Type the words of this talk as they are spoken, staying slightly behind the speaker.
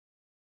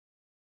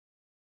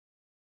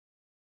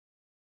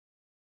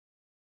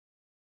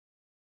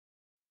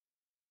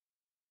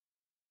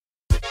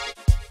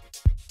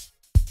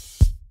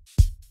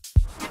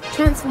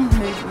Transform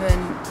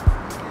Movement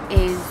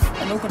is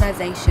an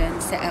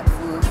organisation set up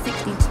for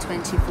 16 to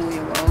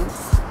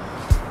 24-year-olds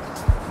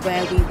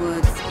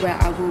where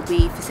I will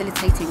be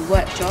facilitating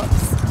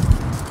workshops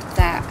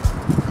that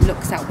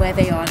looks at where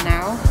they are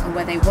now and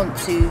where they want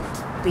to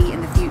be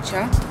in the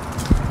future.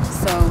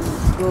 So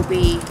we'll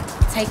be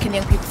taking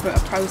young people through a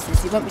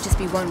process. It won't just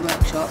be one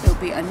workshop, it'll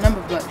be a number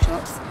of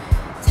workshops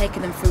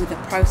taking them through the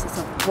process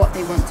of what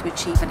they want to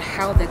achieve and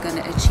how they're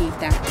going to achieve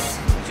that.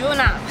 Drawn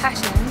out a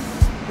passion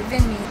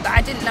within me that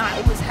I didn't know I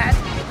always had.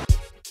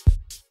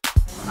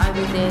 I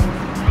was in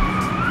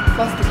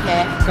foster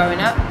care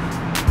growing up.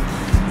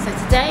 So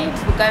today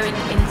we're going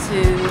into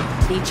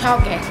the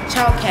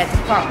childcare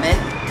department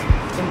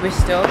in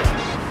Bristol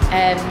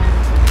and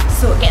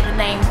sort of get the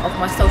name of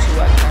my social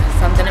worker.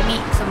 So I'm going to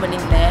meet someone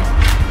in there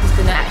who's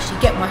going to actually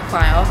get my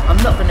file. I'm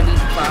not going to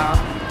read the file.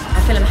 I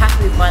feel I'm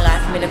happy with my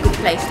life. I'm in a good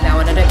place now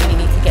and I don't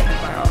really need to get the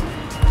file.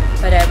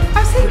 But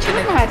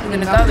we're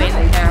going to go in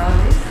now,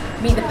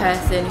 meet the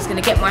person who's going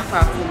to get my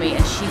file for me,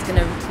 and she's going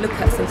to look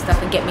at some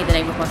stuff and get me the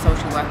name of my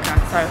social worker.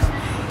 So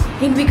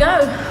here we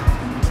go.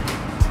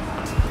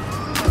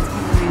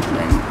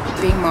 Movement,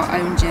 being my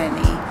own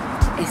journey,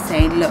 is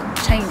saying, look,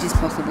 change is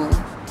possible.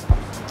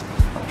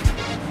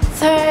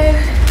 So,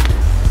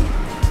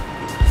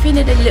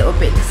 feeling a little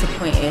bit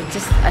disappointed,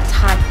 just a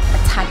tad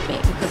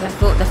bit, because I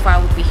thought the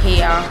file would be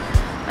here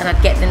and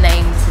I'd get the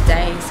name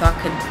today so I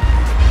could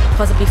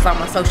possibly find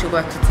my social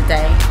worker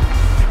today.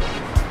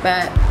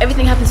 But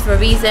everything happens for a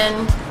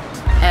reason.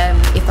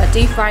 If I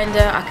do find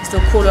her, I can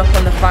still call her up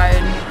on the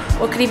phone,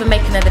 or could even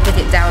make another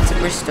visit down to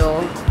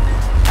Bristol.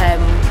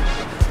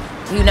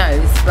 Who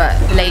knows? But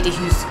the lady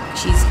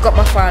she's got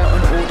my file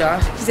on order.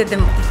 She said the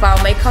file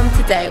may come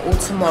today or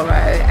tomorrow,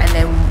 and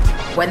then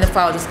when the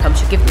file does come,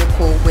 she'll give me a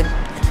call with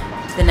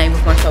the name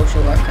of my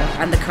social worker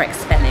and the correct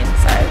spelling.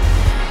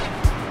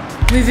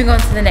 So moving on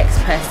to the next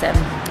person.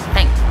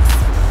 Thanks.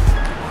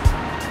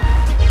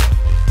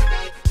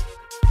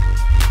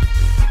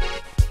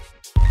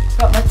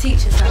 Got my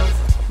teacher's house,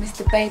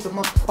 Mr. Baber,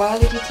 my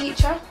biology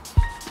teacher.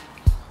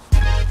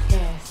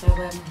 Yeah, so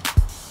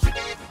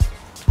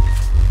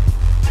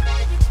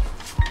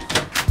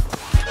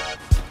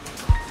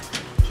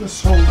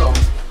just hold on.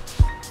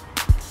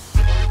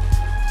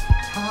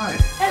 Hi.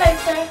 hello,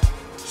 sir.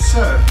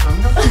 Sir, I'm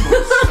not going to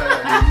say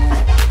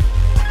anymore.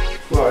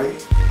 Well,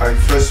 I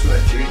first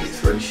met Judith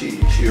when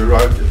she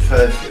arrived at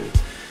Fairfield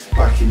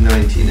back in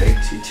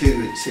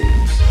 1982, it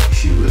seems.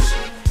 She was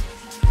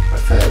a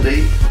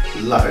fairly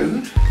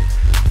loud,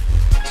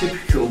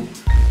 typical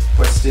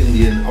West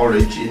Indian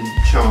origin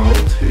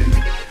child who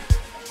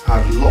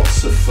had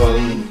lots of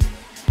fun,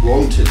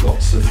 wanted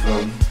lots of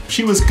fun.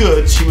 She was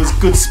good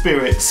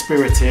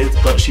spirited,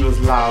 but she was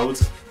loud,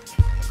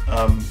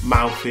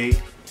 mouthy.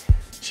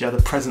 She had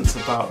a presence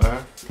about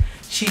her.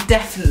 She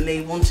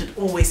definitely wanted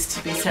always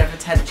to be centre of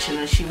attention,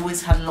 and she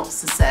always had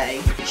lots to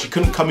say. She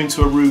couldn't come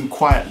into a room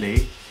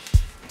quietly.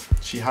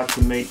 She had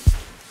to make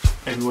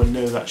everyone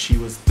know that she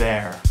was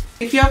there.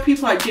 If you have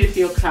people like Judith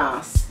in your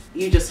class,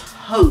 you just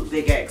hope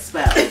they get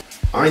expelled.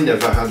 I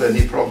never had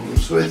any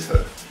problems with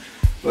her,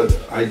 but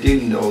I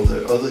do know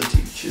that other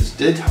teachers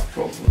did have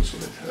problems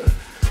with her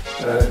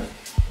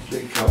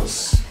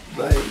because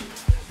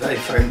they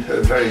found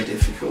her very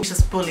difficult.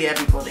 Just bully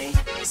everybody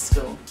at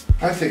school.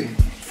 I think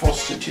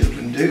foster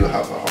children do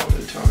have a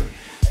harder time.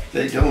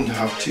 They don't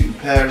have two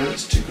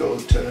parents to go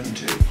turn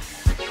to.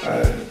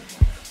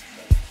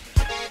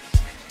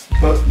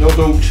 But not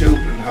all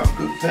children have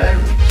good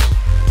parents.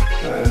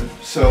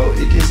 So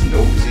it isn't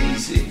always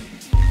easy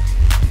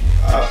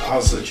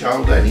as a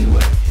child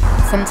anyway.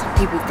 Sometimes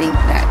people think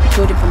that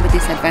children from a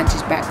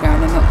disadvantaged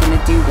background are not going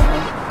to do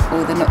well,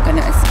 or they're not going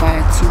to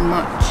aspire too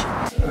much.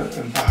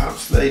 And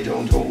perhaps they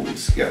don't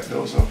always get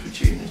those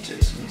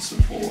opportunities and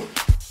support.